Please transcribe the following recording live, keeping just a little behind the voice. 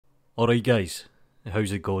Alright guys,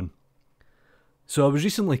 how's it going? So I was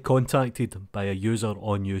recently contacted by a user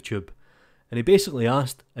on YouTube and he basically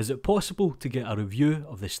asked, is it possible to get a review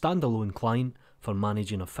of the standalone client for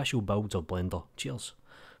managing official builds of Blender? Cheers.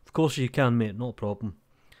 Of course you can, mate, no problem.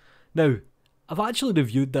 Now, I've actually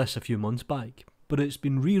reviewed this a few months back, but it's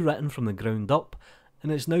been rewritten from the ground up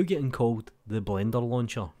and it's now getting called the Blender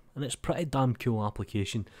Launcher, and it's a pretty damn cool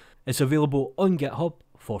application. It's available on GitHub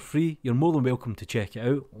for free. You're more than welcome to check it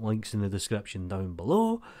out, links in the description down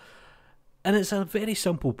below. And it's a very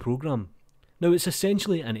simple program. Now it's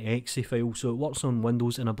essentially an exe file, so it works on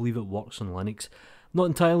Windows and I believe it works on Linux. I'm not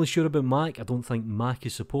entirely sure about Mac, I don't think Mac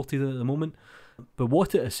is supported at the moment, but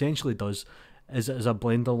what it essentially does is it is a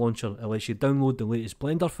Blender launcher. It lets you download the latest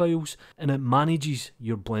Blender files and it manages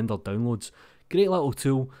your Blender downloads. Great little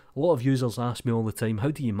tool. A lot of users ask me all the time,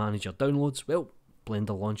 how do you manage your downloads? Well,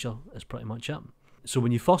 Blender Launcher is pretty much it. So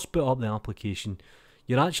when you first boot up the application,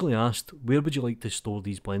 you're actually asked, where would you like to store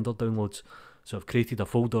these Blender downloads? So I've created a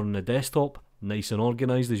folder on the desktop, nice and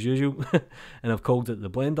organised as usual, and I've called it the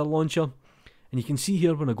Blender Launcher. And you can see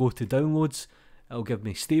here when I go to downloads, it'll give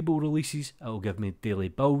me stable releases, it'll give me daily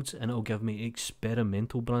builds, and it'll give me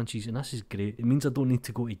experimental branches, and this is great. It means I don't need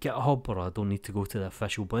to go to GitHub or I don't need to go to the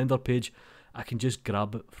official Blender page. I can just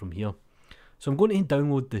grab it from here. So I'm going to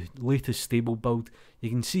download the latest stable build.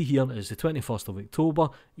 You can see here it's the 21st of October,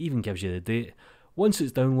 even gives you the date. Once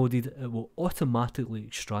it's downloaded, it will automatically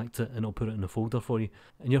extract it and it'll put it in the folder for you.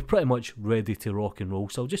 And you're pretty much ready to rock and roll,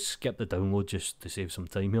 so I'll just skip the download just to save some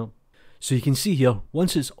time here. So you can see here,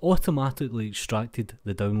 once it's automatically extracted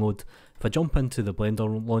the download, if I jump into the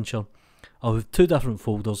Blender launcher, I'll have two different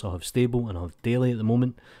folders. I'll have stable and I'll have daily at the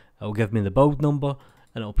moment. It'll give me the build number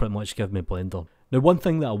and it'll pretty much give me Blender. Now one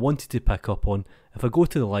thing that I wanted to pick up on, if I go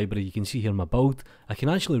to the library, you can see here my build, I can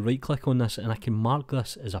actually right click on this and I can mark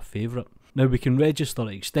this as a favourite. Now we can register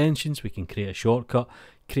extensions, we can create a shortcut,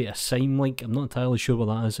 create a sign link, I'm not entirely sure what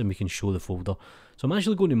that is, and we can show the folder. So I'm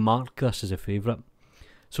actually going to mark this as a favourite.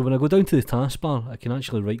 So when I go down to the taskbar, I can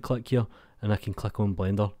actually right click here and I can click on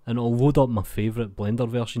Blender and it'll load up my favourite Blender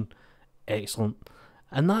version. Excellent.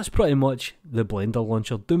 And that's pretty much the Blender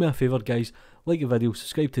launcher. Do me a favour guys, like the video,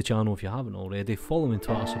 subscribe to the channel if you haven't already, follow me on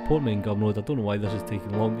Twitter, support me in Gumroad. I don't know why this is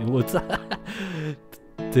taking long to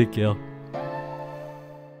load. Take care.